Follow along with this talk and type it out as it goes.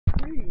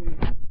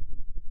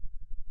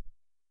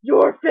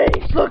Your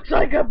face looks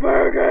like a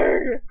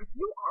burger.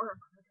 You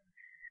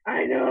are.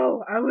 I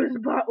know, I was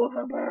bought with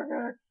a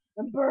burger,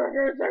 and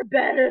burgers are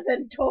better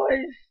than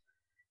toys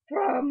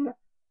from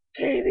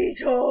KB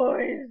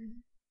Toys.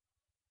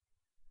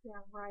 Yeah,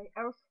 right.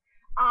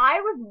 I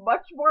was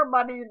much more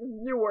money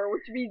than you were,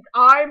 which means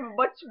I'm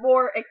much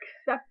more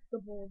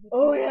acceptable.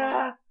 Oh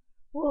yeah,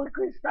 well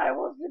at least I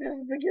wasn't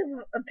as big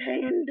of a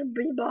pain to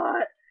be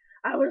bought.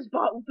 I was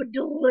bought with a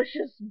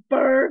delicious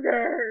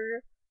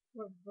burger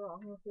What's wrong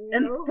with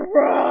and you?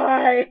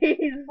 fries. What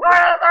is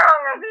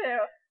wrong with you?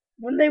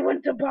 When they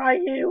went to buy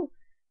you,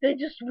 they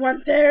just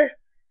went there,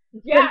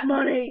 Yeah, spent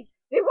money.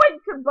 they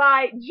went to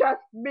buy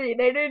just me.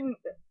 They didn't,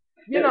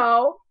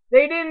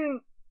 they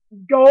didn't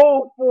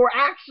go for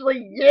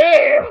actually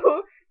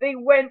you. They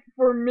went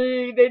for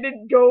me. They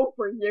didn't go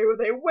for you.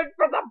 They went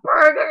for the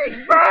burger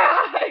and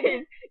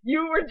fries.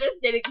 You were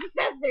just an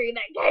accessory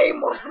that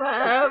came with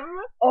them.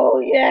 Oh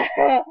yeah,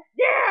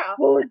 Yeah.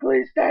 well at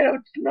least I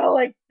don't smell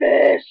like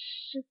fish.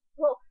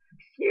 Well,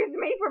 excuse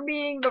me for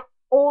being the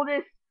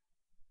oldest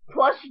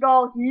plush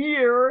doll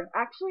here.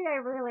 Actually, I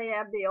really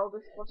am the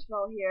oldest plush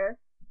doll here.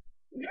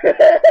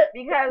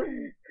 Because,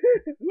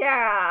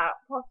 yeah,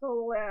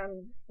 Puzzle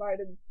and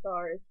Spider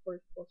Star's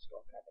first plush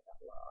doll kind of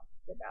got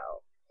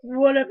lost,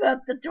 What about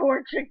the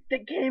tour chick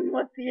that came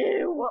with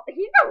you? Well,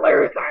 he's a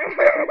loser.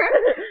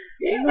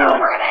 He's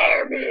over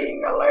there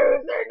being a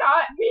loser,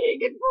 not being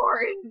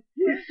important.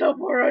 He's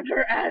somewhere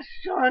under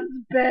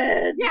Ashton's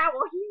bed. Yeah,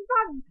 well, he's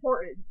not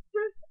important.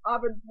 Just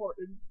I'm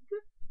important.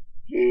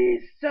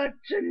 He's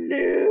such a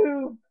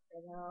noob.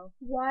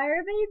 Why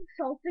are they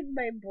insulting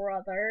my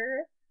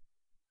brother?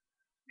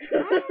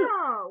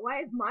 Oh, why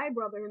is my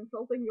brother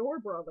insulting your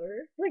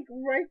brother? Like,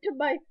 right to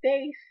my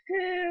face,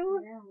 too?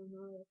 Yeah, I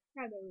know, it's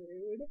kind of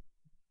rude.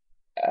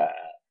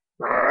 Uh,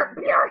 Burp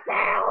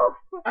yourself!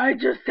 I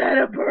just had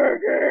a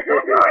burger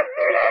Of course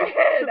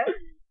you did!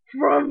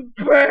 from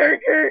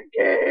Burger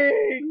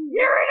King.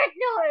 You're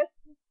ridiculous!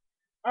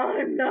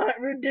 I'm not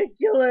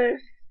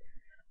ridiculous.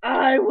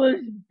 I was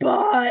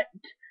bought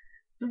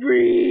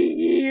 3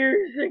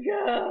 years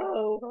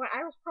ago. Well,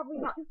 I was probably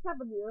not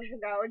 7 years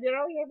ago, and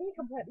you me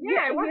complain. Yeah,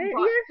 Yeah, I was yes,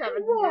 bought yes,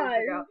 7 you years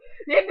was. ago.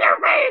 In your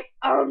face!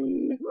 I'm,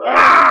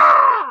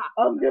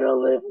 I'm gonna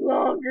live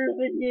longer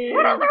than you.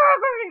 What is wrong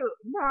with you?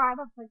 No, I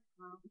don't think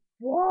so.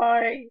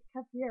 Why?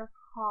 Because you're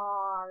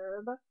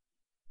hard.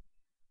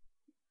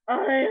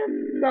 I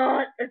am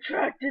not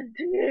attracted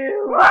to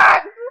you.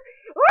 What?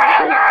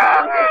 What is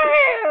wrong with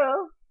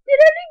you? Did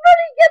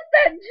anybody get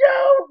that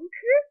joke?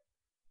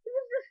 It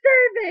was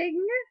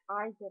disturbing.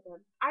 I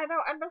didn't. I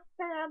don't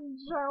understand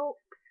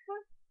jokes.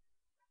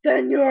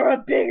 Then you're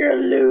a bigger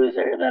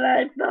loser than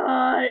I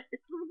thought.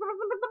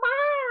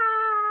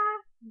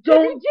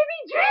 Don't,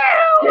 Jimmy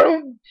Jew!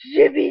 don't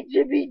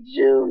jibby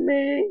Jew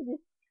me.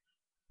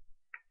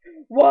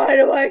 Why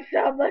do I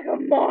sound like a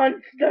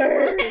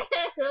monster?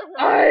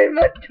 I'm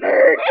a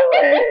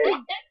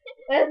turtling.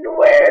 And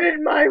where did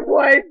my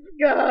wife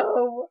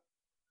go?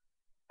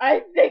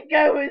 I think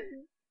I was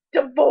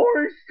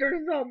divorced or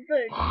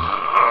something.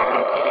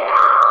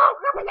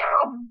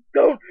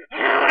 Don't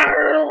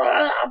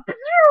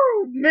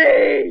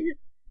me.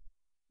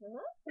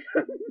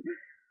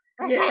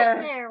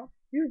 Yeah,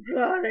 you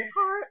got it.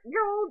 Heart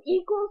gold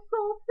equals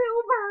soul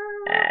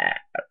silver.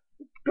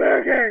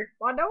 Burger.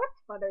 Well, know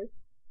what's funny?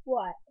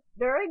 What?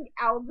 During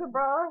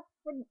algebra,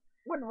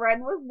 when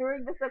Ren was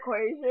doing this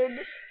equation,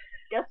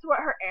 guess what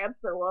her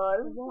answer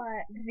was?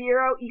 What?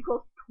 0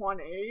 equals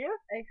 20.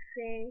 I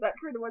see. That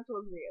pretty much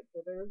was the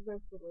answer. There was no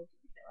solution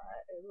to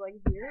that. It was like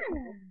 0.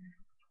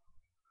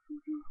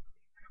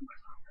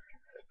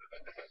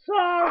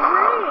 Sorry.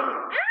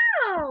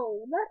 Ow!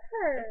 That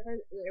hurt.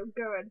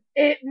 Good.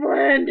 It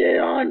landed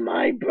on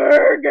my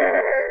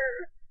burger.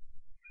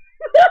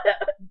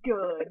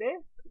 Good.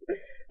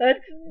 That's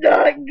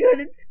not good.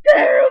 It's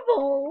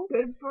terrible.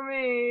 Good for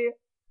me.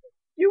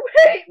 You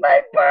hate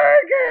my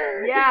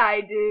burger. Yeah,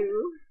 I do.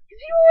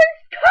 You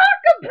always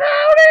talk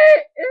about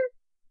it.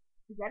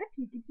 Is that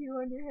a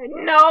Pikachu on your head?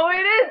 No,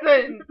 it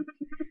isn't.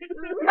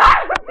 It's not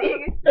a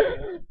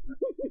Pikachu.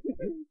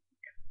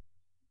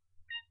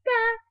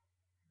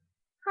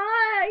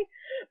 Hi.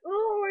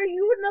 Oh, are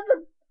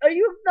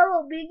you a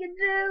fellow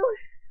Pikachu?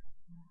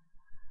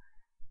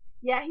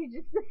 Yeah, he's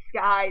just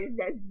disguised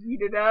as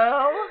Guido.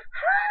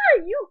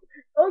 Hi,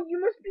 you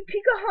must be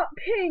Pika Hot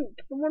Pink,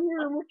 the one we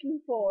were looking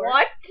for.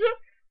 What?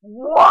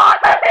 What?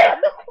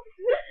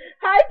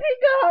 Hi,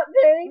 Pika Hot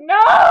Pink.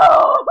 No!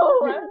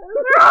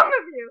 What's wrong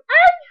with you?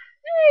 I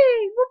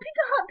see. Well,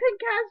 Pika Hot Pink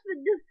has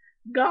been just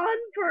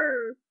gone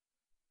for.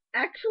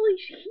 Actually,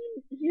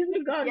 he's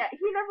been gone. Yeah, he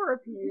never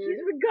He's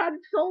appeared. been gone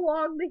so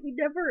long that he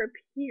never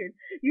appeared.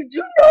 You do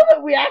know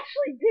that we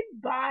actually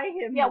did buy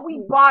him. Yeah,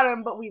 we bought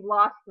him, but we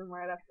lost him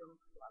right after we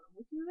bought him,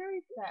 which is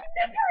very sad.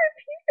 He never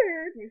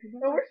appeared.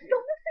 And we're still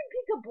missing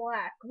Pika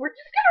Black. We're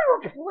just gonna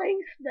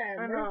replace them.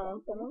 I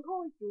know. Someone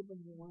probably threw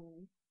them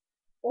away.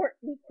 Or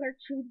Eclair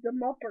chewed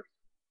them up or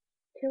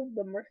killed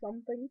them or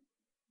something.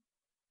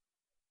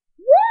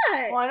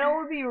 What? Well, I know it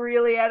would be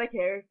really out of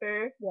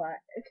character What?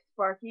 if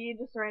Sparky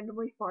just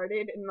randomly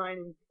farted in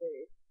Mining's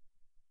face.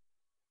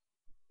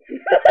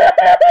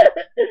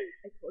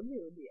 I told you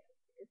it would be out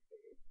of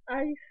character.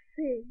 I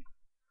see.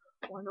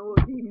 Wanna know what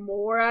would be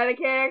more out of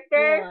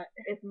character? What?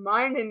 If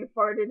Minin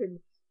farted in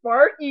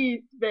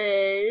Sparky's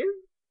face.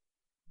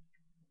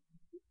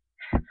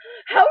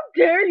 How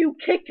dare you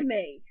kick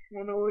me?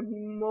 Wanna know what would be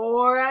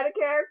more out of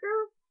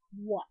character?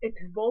 What? If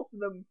both of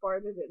them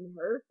farted in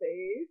her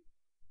face.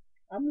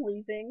 I'm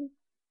leaving.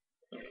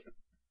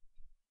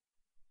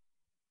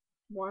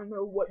 Wanna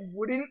know what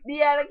wouldn't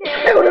be out of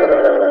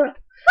character?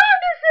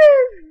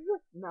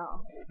 Sinuses!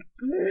 No.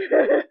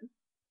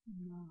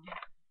 No.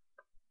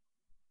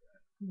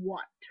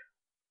 What?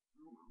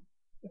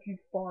 If you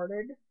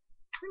farted?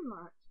 Pretty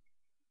much.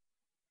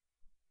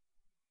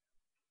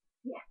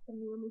 Yes, I'm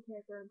the only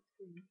character on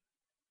screen.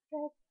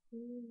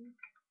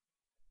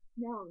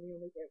 Now I'm the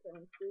only character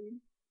on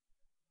screen.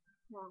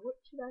 Now, what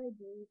should I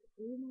do to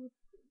do my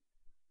screen?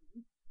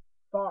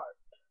 Fart.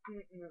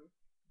 No.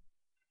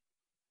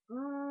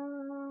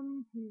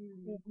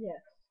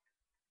 Yes.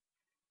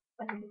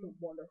 I think it's a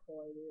wonderful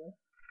idea.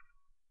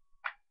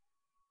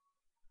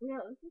 Yeah,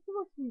 this is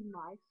supposed to be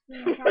my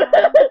screen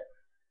time.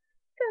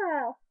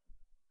 Go.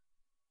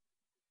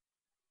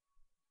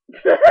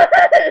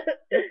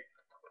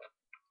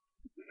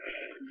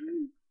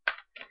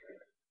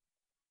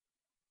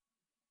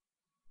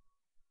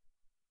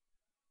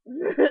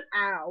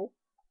 Ow.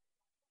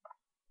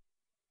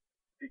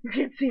 You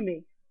can't see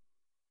me.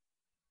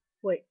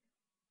 Wait.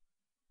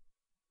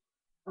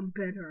 I'm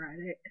better at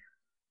it.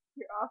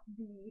 You're off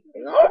beat.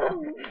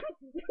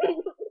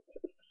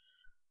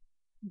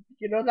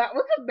 You know, that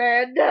was a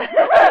bad.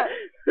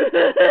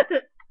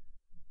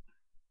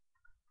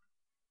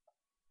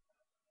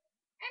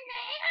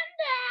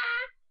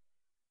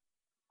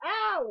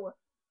 Ow!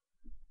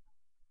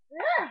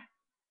 Yeah.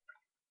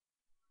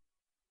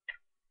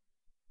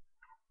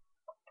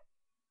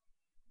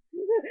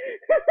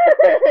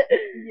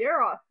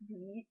 You're off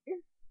beat.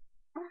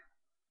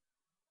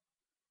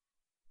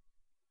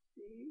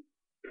 See?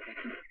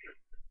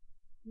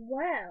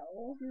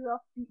 Well, You're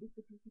off beat with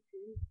the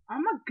Pikachu.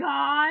 I'm a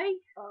guy.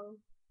 Oh,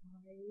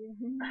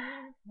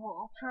 sorry. Well,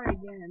 I'll try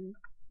again.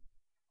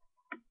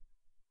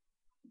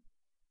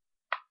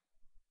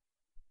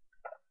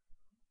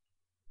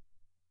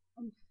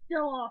 I'm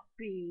still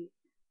offbeat.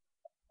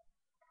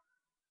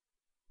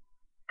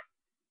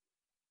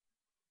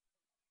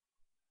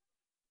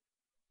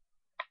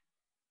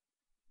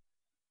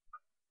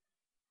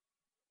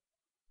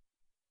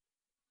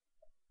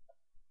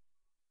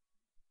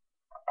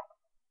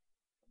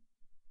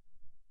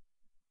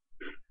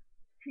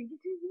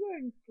 Pikachu's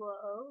going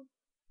slow.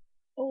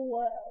 Oh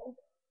well.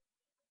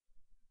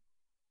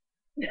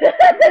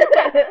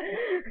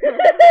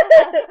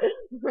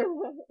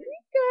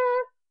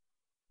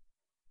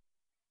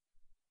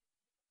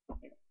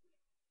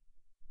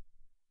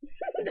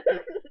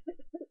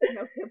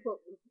 No, Pipple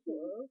is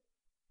slow.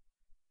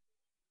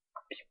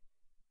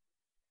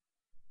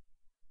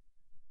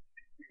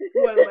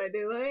 What am I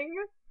doing?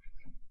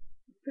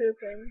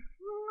 Pooping.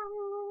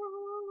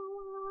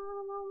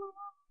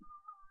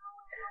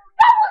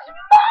 That was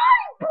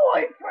my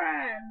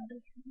boyfriend!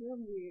 You're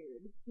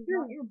weird. He's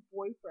You're- not your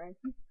boyfriend.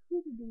 He's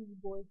Kudu's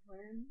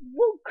boyfriend.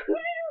 Well,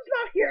 Kudu's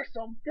not here,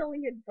 so I'm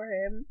filling in for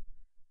him.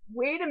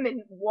 Wait a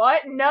minute.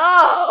 What?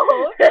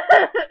 No!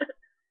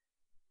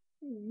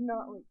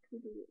 Not like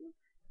Kudu.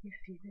 Yes,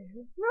 you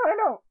do. No, I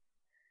don't.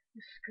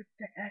 The script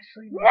that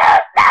Ashley No,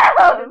 wrote.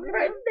 stop!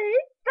 Friendly.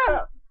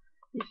 Stop!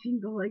 They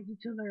seem to like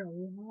each other a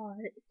lot.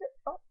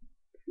 Oh,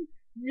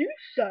 You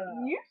shut up.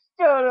 you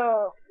shut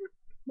up.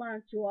 Why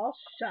don't you all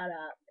shut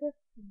up?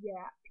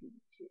 Yeah,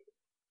 Pikachu.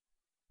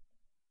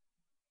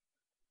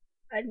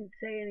 I didn't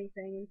say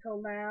anything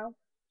until now.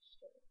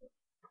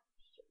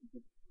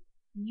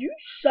 You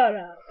shut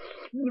up.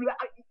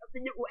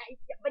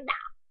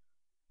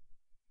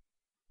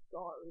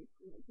 Sorry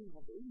for making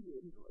all those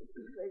weird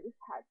noises. I just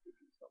had to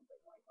do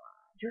something like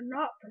that. You're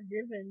not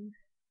forgiven.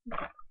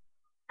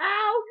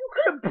 Ow! You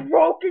could have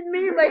broken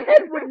me. My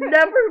head would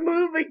never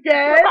move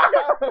again.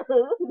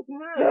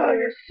 Oh,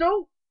 you're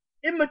so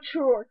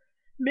immature.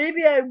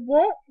 Maybe I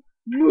won't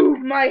move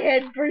my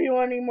head for you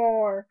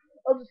anymore.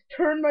 I'll just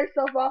turn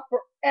myself off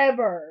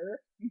forever.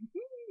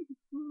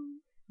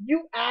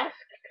 You asked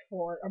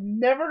for it. I'm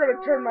never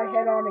gonna turn my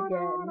head on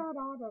again.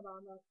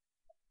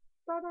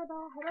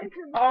 It's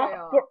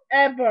off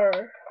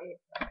forever.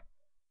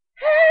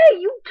 Hey,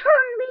 you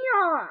turned me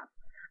off.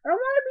 I don't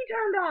want to be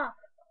turned off.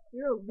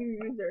 You're a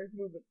loser.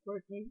 Move it,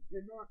 Sparky.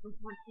 You're not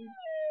responsible.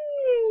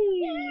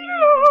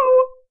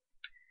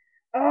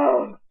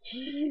 Oh,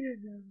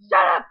 Jesus.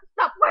 Shut up!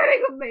 Stop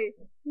flirting with me!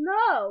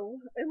 No,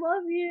 I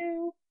love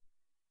you.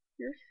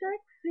 You're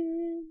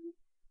sexy.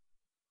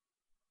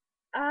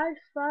 I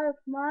spy with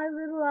my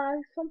little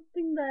eye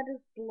something that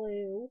is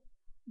blue.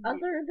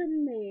 Other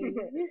than me.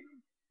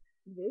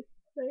 This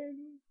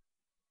thing?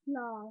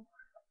 No,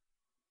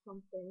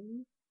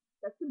 Something.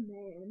 That's a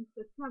man.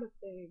 That's not a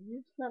thing.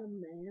 it's not a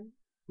man.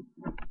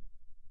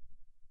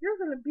 You're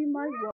gonna be my wife.